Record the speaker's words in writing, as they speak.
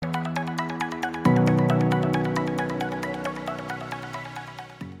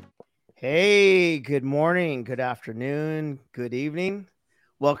Hey, good morning, good afternoon, good evening.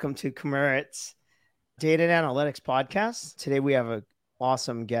 Welcome to Comerit's Data and Analytics Podcast. Today we have an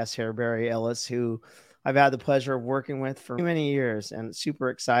awesome guest here, Barry Ellis, who I've had the pleasure of working with for many years and super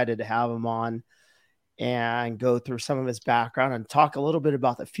excited to have him on and go through some of his background and talk a little bit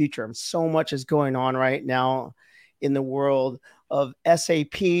about the future. So much is going on right now in the world of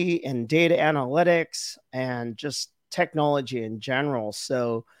SAP and data analytics and just technology in general.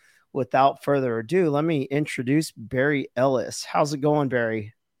 So without further ado, let me introduce Barry Ellis. How's it going,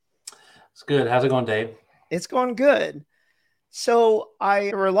 Barry? It's good. How's it going, Dave? It's going good. So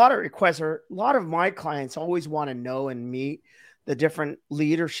there were a lot of requests, or a lot of my clients always want to know and meet the different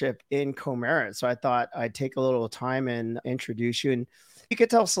leadership in Comerit. So I thought I'd take a little time and introduce you. And you could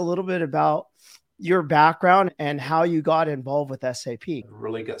tell us a little bit about your background and how you got involved with SAP.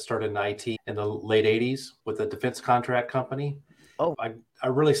 Really got started in IT in the late 80s with a defense contract company. Oh, I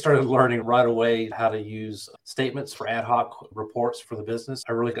really started learning right away how to use statements for ad hoc reports for the business.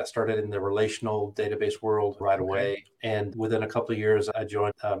 I really got started in the relational database world right away. And within a couple of years, I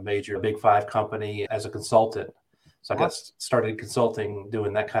joined a major Big Five company as a consultant. So I got started consulting,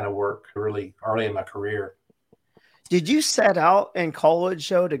 doing that kind of work really early in my career. Did you set out in college,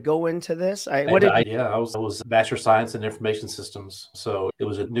 though, to go into this? I was Bachelor of Science in Information Systems. So it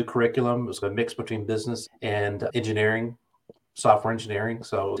was a new curriculum. It was a mix between business and engineering, software engineering.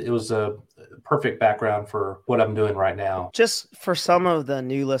 So it was a perfect background for what I'm doing right now. Just for some of the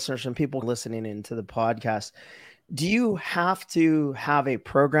new listeners and people listening into the podcast, do you have to have a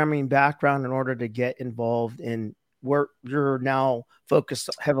programming background in order to get involved in where you're now focused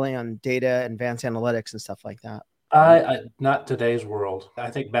heavily on data, advanced analytics and stuff like that? Not today's world. I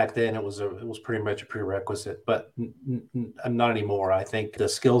think back then it was pretty much a prerequisite, but not anymore. I think the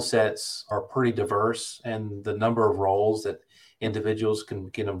skill sets are pretty diverse, and the number of roles that individuals can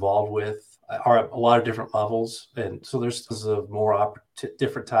get involved with are at a lot of different levels. And so there's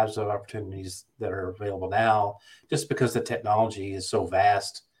different types of opportunities that are available now, just because the technology is so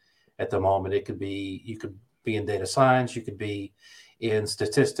vast at the moment. You could be in data science, you could be in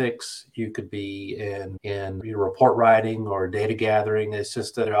statistics, you could be in your report writing or data gathering. It's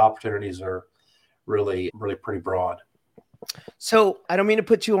just that the opportunities are really, really pretty broad. So I don't mean to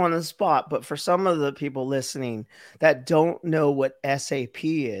put you on the spot, but for some of the people listening that don't know what SAP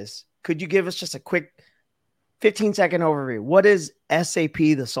is, could you give us just a quick 15-second overview? What is SAP,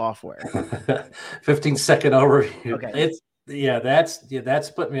 the software? 15-second overview. Okay. That's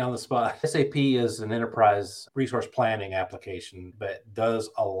putting me on the spot. SAP is an enterprise resource planning application, but does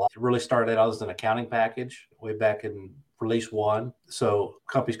a lot. It really started out as an accounting package way back in release 1. So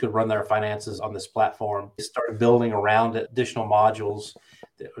companies could run their finances on this platform. It started building around it additional modules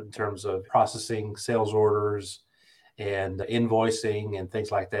in terms of processing sales orders and invoicing and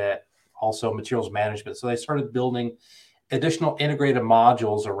things like that. Also materials management. So they started building additional integrated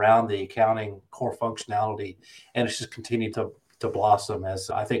modules around the accounting core functionality, and it's just continued to blossom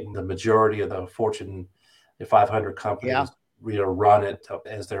as I think the majority of the Fortune 500 companies run it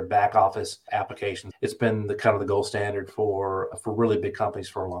as their back office application. It's been the kind of the gold standard for really big companies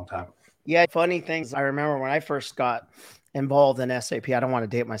for a long time. Yeah, funny things. I remember when I first got involved in SAP. I don't want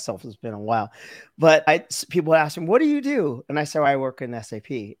to date myself. It's been a while, but people ask me, "What do you do?" And I say, "I work in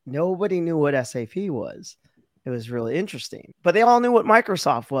SAP." Nobody knew what SAP was. It was really interesting, but they all knew what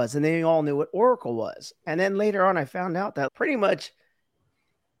Microsoft was, and they all knew what Oracle was. And then later on, I found out that pretty much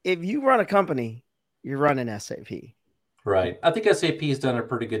if you run a company, you're running SAP. Right. I think SAP has done a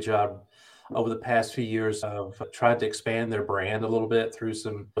pretty good job over the past few years of trying to expand their brand a little bit through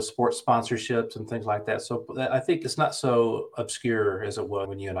some sports sponsorships and things like that. So I think it's not so obscure as it was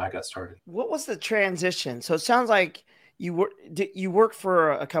when you and I got started. What was the transition? So it sounds like you worked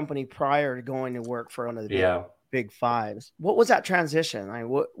for a company prior to going to work for one of the big fives. What was that transition?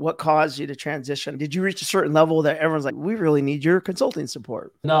 Like what caused you to transition? Did you reach a certain level that everyone's like, we really need your consulting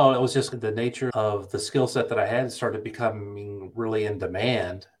support? No, it was just the nature of the skill set that I had started becoming really in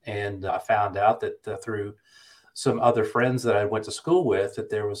demand. And I found out that through some other friends that I went to school with, that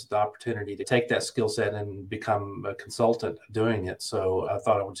there was the opportunity to take that skill set and become a consultant doing it. So I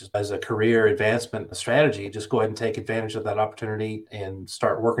thought it would just, as a career advancement strategy, just go ahead and take advantage of that opportunity and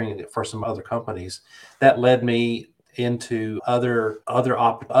start working for some other companies. That led me into other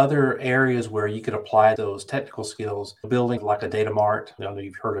areas where you could apply those technical skills, building like a data mart. I know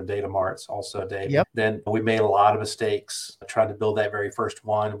you've heard of data marts also, Dave. Yep. Then we made a lot of mistakes trying to build that very first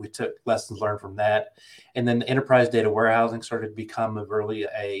one. We took lessons learned from that. And then enterprise data warehousing started to become a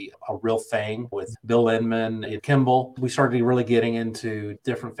real thing with Bill Inman and Kimball. We started really getting into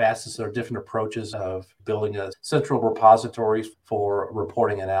different facets or different approaches of building a central repository for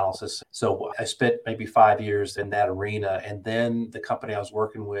reporting analysis. So I spent maybe 5 years in that arena. And then the company I was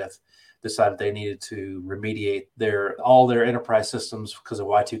working with decided they needed to remediate all their enterprise systems because of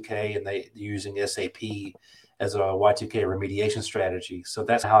Y2K, and they using SAP as a Y2K remediation strategy. So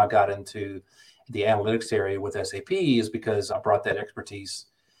that's how I got into the analytics area with SAP, is because I brought that expertise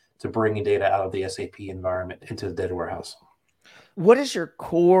to bringing data out of the SAP environment into the data warehouse. What is your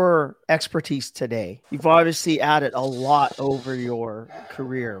core expertise today? You've obviously added a lot over your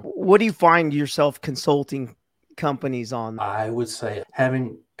career. What do you find yourself consulting companies on? I would say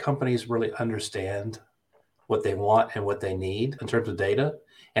having companies really understand what they want and what they need in terms of data,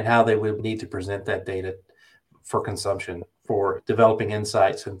 and how they would need to present that data for consumption, for developing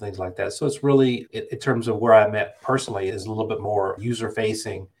insights and things like that. So it's really, in terms of where I'm at personally, is a little bit more user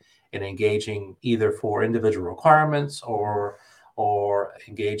facing and engaging either for individual requirements or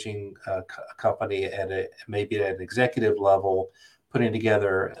engaging a company maybe at an executive level, putting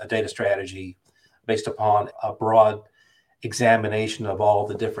together a data strategy based upon a broad examination of all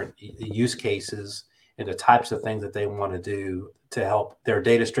the different use cases and the types of things that they want to do to help their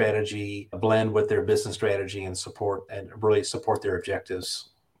data strategy blend with their business strategy and really support their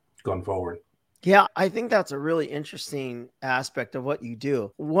objectives going forward. Yeah, I think that's a really interesting aspect of what you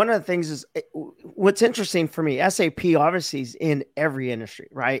do. One of the things is what's interesting for me, SAP obviously is in every industry,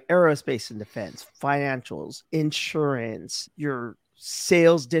 right? Aerospace and defense, financials, insurance, your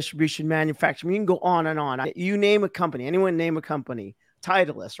sales, distribution, manufacturing. You can go on and on. You name a company, anyone name a company,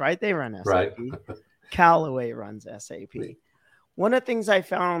 Titleist, right? They run SAP. Right. Callaway runs SAP. Right. One of the things I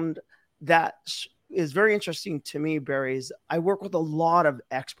found that is very interesting to me, Barry, is I work with a lot of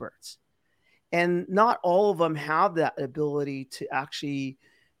experts. And not all of them have that ability to actually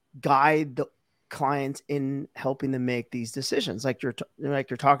guide the clients in helping them make these decisions. Like you're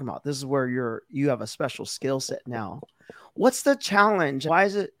talking about, this is where you have a special skill set now. What's the challenge?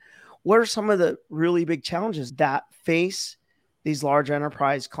 What are some of the really big challenges that face these large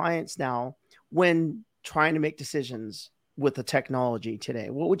enterprise clients now when trying to make decisions with the technology today?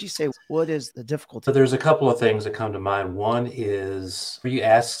 What would you say? What is the difficulty? So there's a couple of things that come to mind. One is when you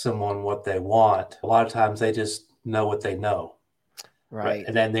ask someone what they want, a lot of times they just know what they know. Right.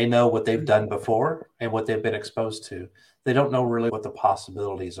 And then they know what they've done before and what they've been exposed to. They don't know really what the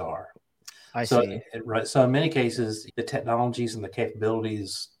possibilities are. I see. Right. So in many cases, the technologies and the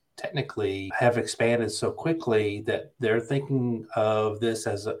capabilities technically have expanded so quickly that they're thinking of this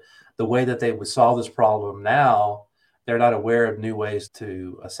as the way that they would solve this problem now. They're not aware of new ways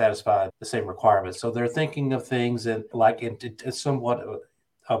to satisfy the same requirements. So they're thinking of things in somewhat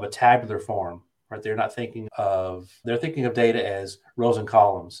of a tabular form, right? They're thinking of data as rows and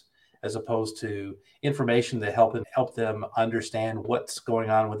columns, as opposed to information that help them understand what's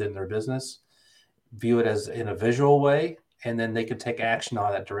going on within their business, view it as in a visual way, and then they can take action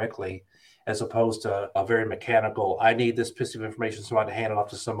on it directly, as opposed to a very mechanical, I need this piece of information so I can hand it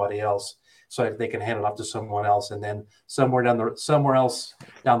off to somebody else, so they can hand it off to someone else, and then somewhere else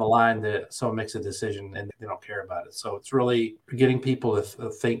down the line that someone makes a decision and they don't care about it. So it's really getting people to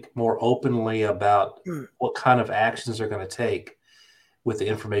think more openly about what kind of actions they're going to take with the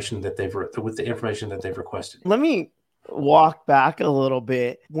information that they've requested. Let me walk back a little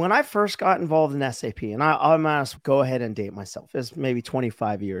bit. When I first got involved in SAP, and I'm going to go ahead and date myself, it's maybe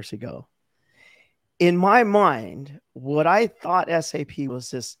 25 years ago. In my mind, what I thought SAP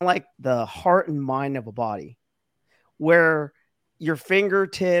was just like the heart and mind of a body, where your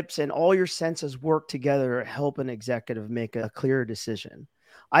fingertips and all your senses work together to help an executive make a clear decision.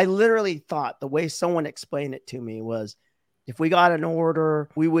 I literally thought the way someone explained it to me was, if we got an order,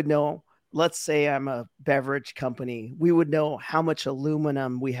 we would know, let's say I'm a beverage company, we would know how much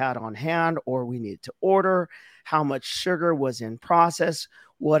aluminum we had on hand or we needed to order, how much sugar was in process,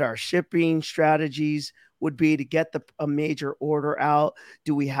 what our shipping strategies would be to get a major order out.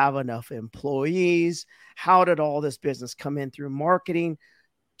 Do we have enough employees? How did all this business come in through marketing?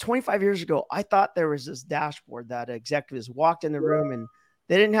 25 years ago, I thought there was this dashboard that executives walked in the room and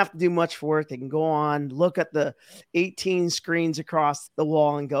they didn't have to do much for it. They can go on, look at the 18 screens across the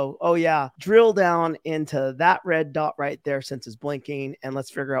wall and go, oh yeah, drill down into that red dot right there since it's blinking, and let's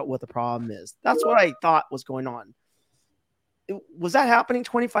figure out what the problem is. That's what I thought was going on. Was that happening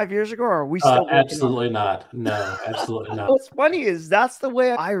 25 years ago, or are we still absolutely not? No, absolutely not. What's funny is that's the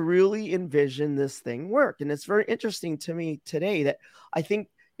way I really envision this thing work. And it's very interesting to me today that I think,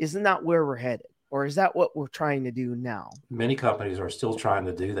 isn't that where we're headed? Or is that what we're trying to do now? Many companies are still trying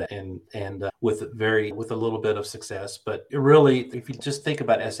to do that, and with a little bit of success. But really, if you just think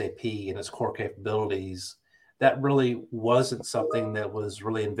about SAP and its core capabilities, that really wasn't something that was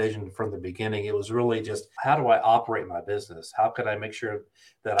really envisioned from the beginning. It was really just, how do I operate my business? How can I make sure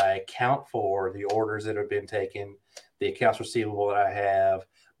that I account for the orders that have been taken, the accounts receivable that I have,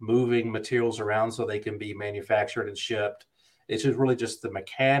 moving materials around so they can be manufactured and shipped. It's just really just the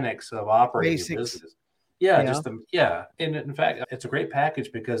mechanics of operating your business. Yeah. And in fact, it's a great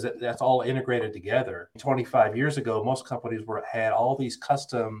package because that's all integrated together. 25 years ago, most companies had all these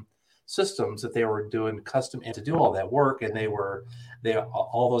custom systems that they were doing custom and to do all that work. And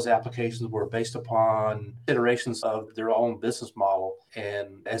all those applications were based upon iterations of their own business model.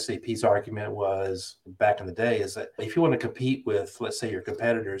 And SAP's argument was, back in the day, is that if you want to compete with, let's say, your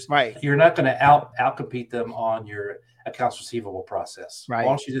competitors, right, you're not going to outcompete them on your accounts receivable process. Right.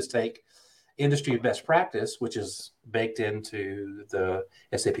 Why don't you just take industry best practice, which is baked into the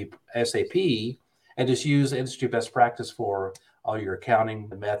SAP, and just use industry best practice for all your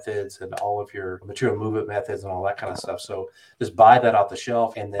accounting methods and all of your material movement methods and all that kind of stuff. So just buy that off the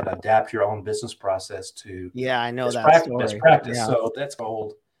shelf and then adapt your own business process to I know best story. practice. Yeah. So that's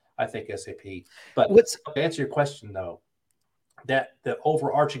old, I think, SAP. But to answer your question, though, that the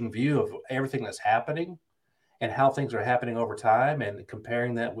overarching view of everything that's happening and how things are happening over time and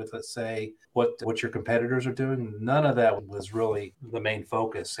comparing that with, let's say, what your competitors are doing, none of that was really the main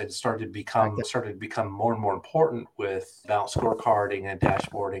focus. It started to become more and more important with balanced scorecarding and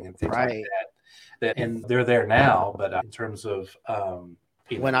dashboarding and things like that. And they're there now, but in terms of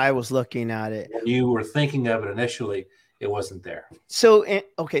when I was looking at it, when you were thinking of it initially, it wasn't there. So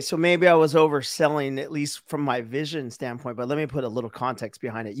maybe I was overselling, at least from my vision standpoint, but let me put a little context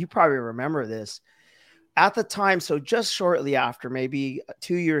behind it. You probably remember this. At the time, so just shortly after, maybe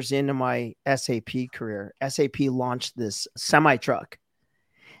 2 years into my SAP career, SAP launched this semi truck,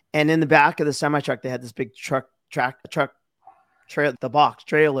 and in the back of the semi truck, they had this big the box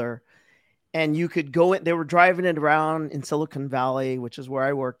trailer, and you could go in. They were driving it around in Silicon Valley, which is where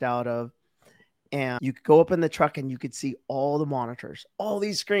I worked out of, and you could go up in the truck and you could see all the monitors, all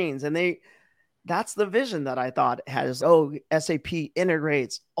these screens, and that's the vision that I thought has, SAP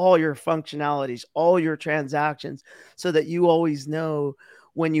integrates all your functionalities, all your transactions, so that you always know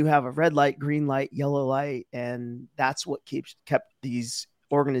when you have a red light, green light, yellow light. And that's what kept these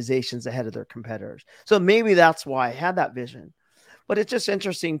organizations ahead of their competitors. So maybe that's why I had that vision. But it's just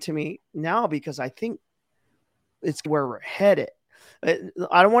interesting to me now because I think it's where we're headed.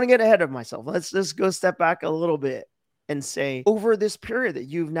 I don't want to get ahead of myself. Let's just go step back a little bit and say, over this period that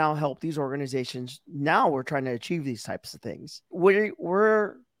you've now helped these organizations, now we're trying to achieve these types of things.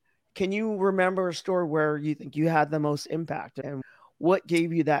 Can you remember a story where you think you had the most impact, and what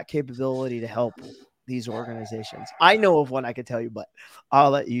gave you that capability to help these organizations? I know of one I could tell you, but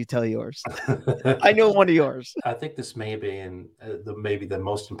I'll let you tell yours. I know one of yours. I think this may be maybe the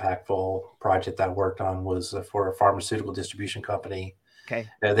most impactful project I worked on was for a pharmaceutical distribution company. Okay.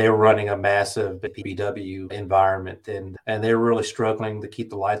 They were running a massive BW environment, and they were really struggling to keep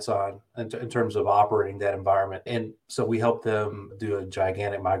the lights on in terms of operating that environment. And so we helped them do a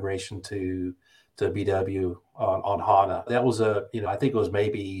gigantic migration to BW on HANA. That was I think it was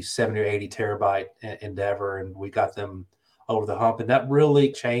maybe 70 or 80 terabyte endeavor, and we got them over the hump. And that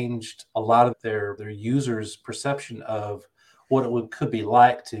really changed a lot of their users' perception of what it could be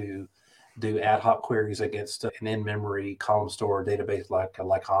like to do ad hoc queries against an in-memory column store database like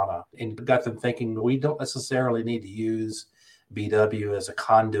HANA, and got them thinking we don't necessarily need to use BW as a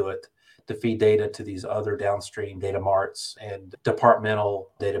conduit to feed data to these other downstream data marts and departmental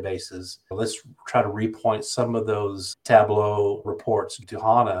databases. Let's try to repoint some of those Tableau reports to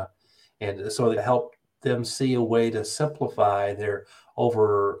HANA, and so it helped them see a way to simplify their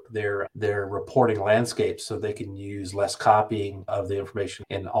reporting landscape so they can use less copying of the information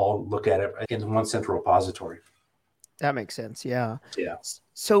and all look at it in one central repository. That makes sense. Yeah. Yeah.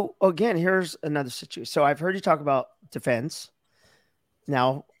 So again, here's another situation. So I've heard you talk about defense,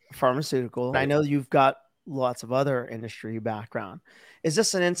 now pharmaceutical. I know you've got lots of other industry background. Is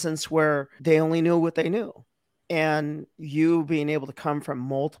this an instance where they only knew what they knew? And you being able to come from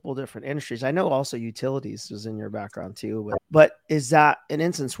multiple different industries. I know also utilities was in your background too, but is that an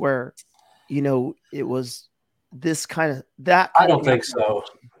instance where, it was this kind of that I kind don't of think so.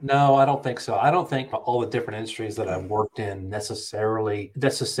 application? No, I don't think so. I don't think all the different industries that I've worked in necessarily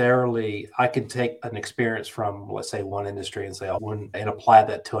I can take an experience from, let's say, one industry and say, and apply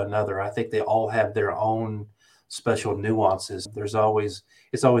that to another. I think they all have their own special nuances. It's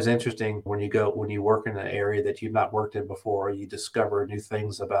always interesting when you work in an area that you've not worked in before, you discover new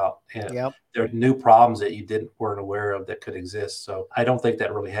things about, Yep. there are new problems that you weren't aware of that could exist. So I don't think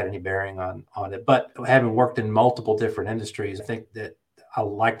that really had any bearing on it. But having worked in multiple different industries, I think that I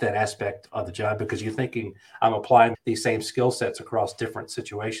like that aspect of the job, because you're thinking I'm applying these same skill sets across different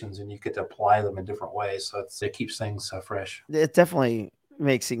situations, and you get to apply them in different ways. So it keeps things fresh. It definitely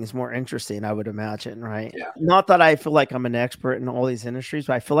makes things more interesting, I would imagine, right? Yeah. Not that I feel like I'm an expert in all these industries,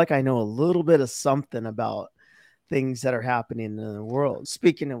 but I feel like I know a little bit of something about things that are happening in the world.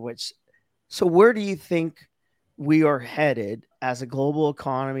 Speaking of which, so where do you think we are headed as a global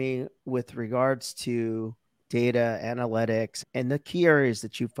economy with regards to data analytics and the key areas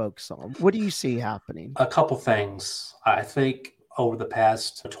that you focus on? What do you see happening? A couple things. I think over the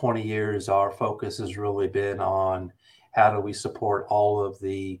past 20 years, our focus has really been on how do we support all of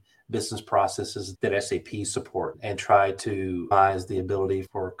the business processes that SAP support, and try to minimize the ability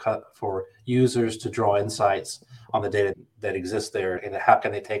for users to draw insights on the data that exists there, and how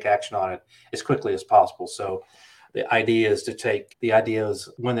can they take action on it as quickly as possible. So the idea is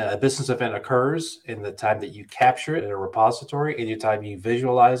when a business event occurs, in the time that you capture it in a repository and the time you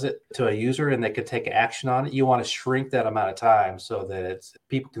visualize it to a user and they can take action on it, you want to shrink that amount of time so that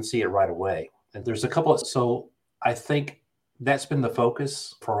people can see it right away. And there's a couple so I think that's been the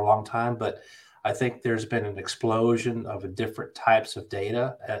focus for a long time, but I think there's been an explosion of different types of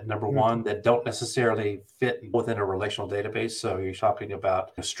data, number one, that don't necessarily fit within a relational database. So you're talking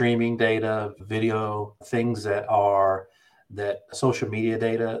about streaming data, video, things that social media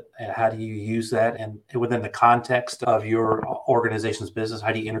data, and how do you use that? And within the context of your organization's business,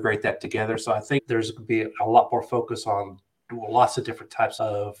 how do you integrate that together? So I think there's going to be a lot more focus on lots of different types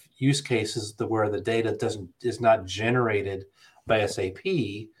of use cases where the data is not generated by SAP.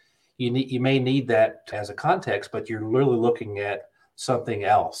 You may need that as a context, but you're really looking at something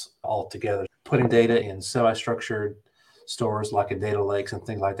else altogether. Putting data in semi-structured stores like in data lakes and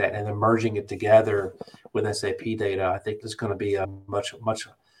things like that, and then merging it together with SAP data, I think is going to be a much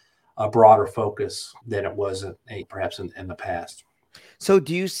a broader focus than it was perhaps in the past. So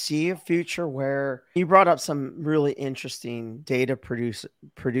do you see a future where you brought up some really interesting data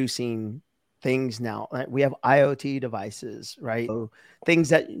producing things now? We have IoT devices, right? So things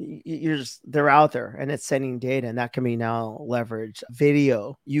that they're out there and it's sending data, and that can be now leveraged.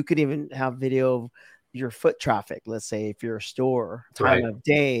 Video, you could even have video of your foot traffic. Let's say if you're a store, time of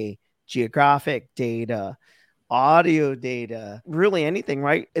day, geographic data, audio data, really anything,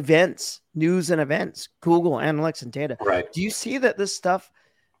 right? Events, news and events, Google Analytics and data. Right. Do you see that this stuff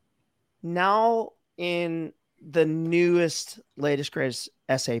now in the latest, greatest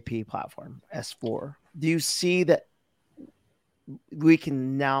SAP platform, S4, do you see that we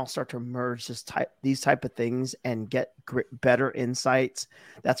can now start to merge these type of things and get better insights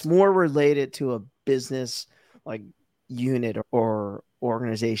that's more related to a business like unit or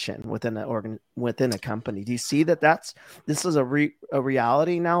organization within a company? Do you see that this is a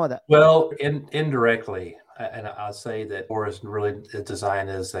reality now? Well, indirectly, and I'll say that or is really designed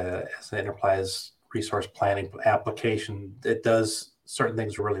as an enterprise resource planning application. It does certain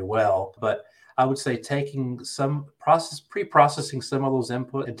things really well, but I would say taking some pre-processing some of those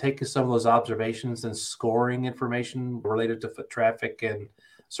input and taking some of those observations and scoring information related to foot traffic and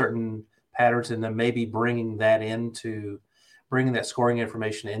certain patterns, and then maybe bringing that scoring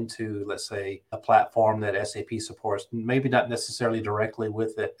information into, let's say, a platform that SAP supports, maybe not necessarily directly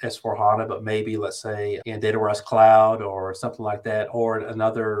with the S4HANA, but maybe, let's say, in Data Warehouse Cloud or something like that, or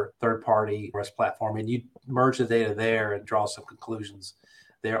another third-party REST platform, and you merge the data there and draw some conclusions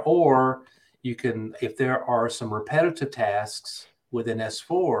there. Or you can, if there are some repetitive tasks within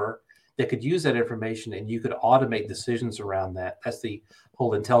S4 that could use that information, and you could automate decisions around that. That's the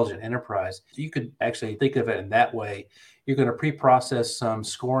whole intelligent enterprise. You could actually think of it in that way. You're going to pre-process some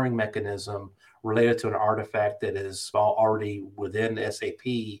scoring mechanism related to an artifact that is already within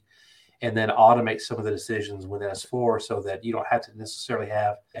SAP, and then automate some of the decisions within S4 so that you don't have to necessarily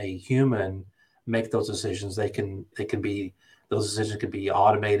have a human make those decisions. Those decisions can be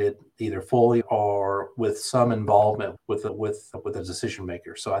automated either fully or with some involvement with a decision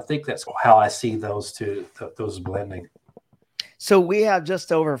maker. So I think that's how I see those blending. So we have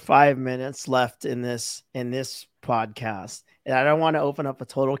just over 5 minutes left in this podcast. And I don't want to open up a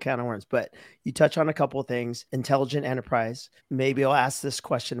total can of worms, but you touch on a couple of things. Intelligent enterprise. Maybe I'll ask this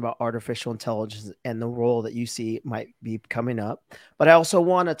question about artificial intelligence and the role that you see might be coming up. But I also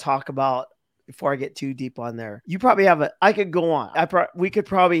want to talk about, before I get too deep on there, you probably have I could go on. We could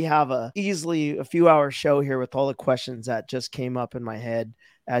probably have easily a few hour show here with all the questions that just came up in my head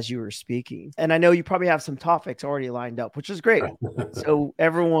as you were speaking. And I know you probably have some topics already lined up, which is great. So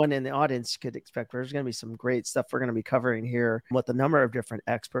everyone in the audience could expect there's going to be some great stuff we're going to be covering here with a number of different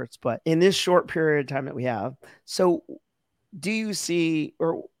experts. But in this short period of time that we have, so do you see,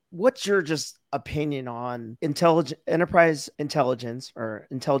 or what's your just opinion on intelligent enterprise intelligence or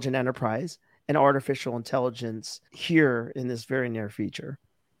intelligent enterprise and artificial intelligence here in this very near future?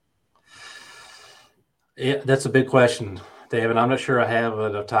 Yeah, that's a big question, David. I'm not sure I have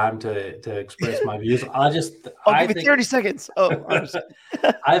enough time to express my views. I'll give you 30 seconds. Oh,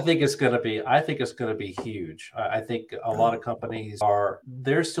 I think it's going to be huge. I think a lot of companies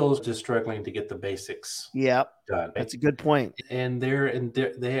they're still just struggling to get the basics done. Right? That's a good point. And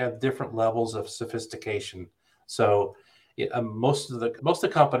they have different levels of sophistication. So most of the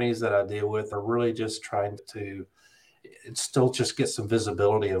companies that I deal with are really just trying to still just get some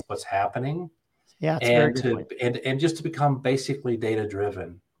visibility of what's happening. Yeah, it's very good point. And just to become basically data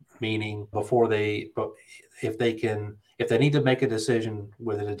driven, meaning if they need to make a decision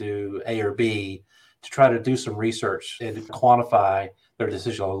whether to do A or B, to try to do some research and quantify their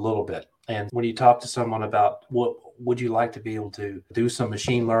decision a little bit. And when you talk to someone about what would you like to be able to do some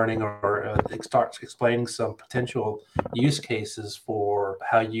machine learning or start explaining some potential use cases for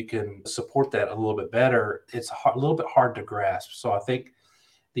how you can support that a little bit better, it's a little bit hard to grasp. So I think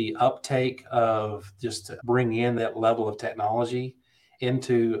the uptake of just bringing in that level of technology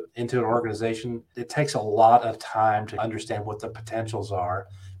into an organization, it takes a lot of time to understand what the potentials are.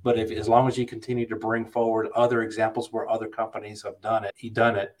 But as long as you continue to bring forward other examples where other companies have done it,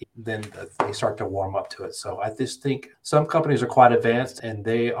 then they start to warm up to it. So I just think some companies are quite advanced, and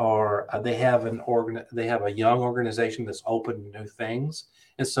they have a young organization that's open to new things,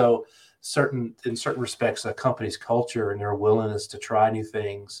 and so in certain respects, a company's culture and their willingness to try new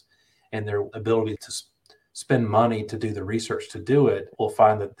things and their ability to spend money to do the research to do it, will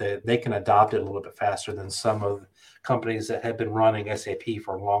find that they can adopt it a little bit faster than some of the companies that have been running SAP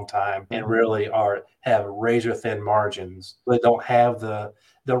for a long time and really have razor thin margins. They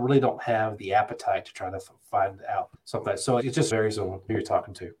really don't have the appetite to try to find out something. So it just varies on who you're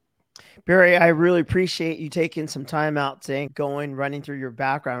talking to. Barry, I really appreciate you taking some time out running through your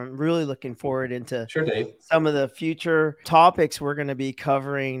background. I'm really looking forward into some of the future topics we're going to be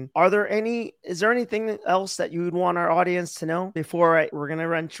covering. Is there anything else that you would want our audience to know before we're going to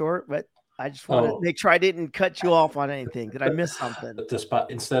run short? But I just want to make sure I didn't cut you off on anything. Did I miss something?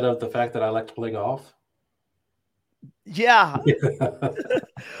 Instead of the fact that I like to play golf? Yeah.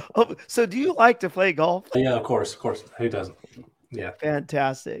 So do you like to play golf? Yeah, of course. Who doesn't? Yeah.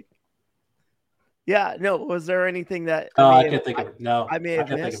 Fantastic. Yeah, no, was there anything that I can't think of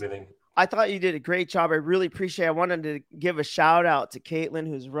anything. I thought you did a great job. I really appreciate it. I wanted to give a shout out to Caitlin,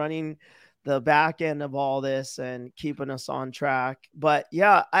 who's running the back end of all this and keeping us on track. But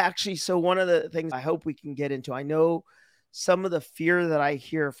yeah, so one of the things I hope we can get into, I know some of the fear that I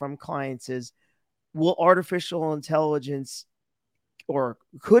hear from clients is, will artificial intelligence, or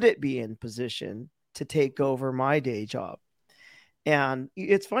could it be in position to take over my day job? And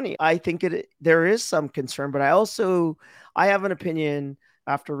it's funny. I think there is some concern, but I have an opinion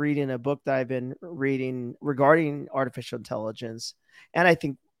after reading a book that I've been reading regarding artificial intelligence. And I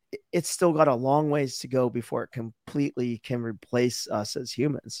think it's still got a long ways to go before it completely can replace us as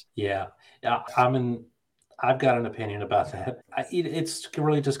humans. Yeah. I've got an opinion about that. It's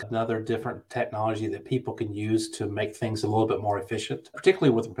really just another different technology that people can use to make things a little bit more efficient,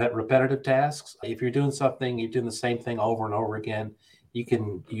 particularly with repetitive tasks. If you're doing the same thing over and over again, you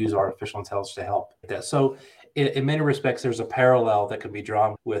can use artificial intelligence to help that. So in many respects, there's a parallel that can be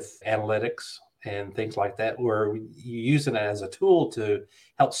drawn with analytics and things like that, where you use it as a tool to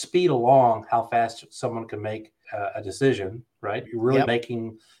help speed along how fast someone can make a decision, right? You're really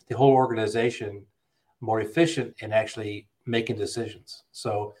making the whole organization more efficient in actually making decisions.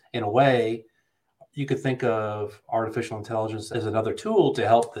 So in a way, you could think of artificial intelligence as another tool to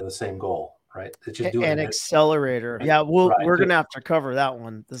help the same goal, right? It's just doing an accelerator. Right? Yeah, we're going to have to cover that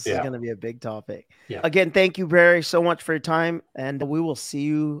one. This is going to be a big topic. Yeah. Again, thank you, Barry, so much for your time, and we will see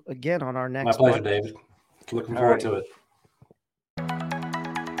you again on our next. My pleasure, David. Looking forward to it.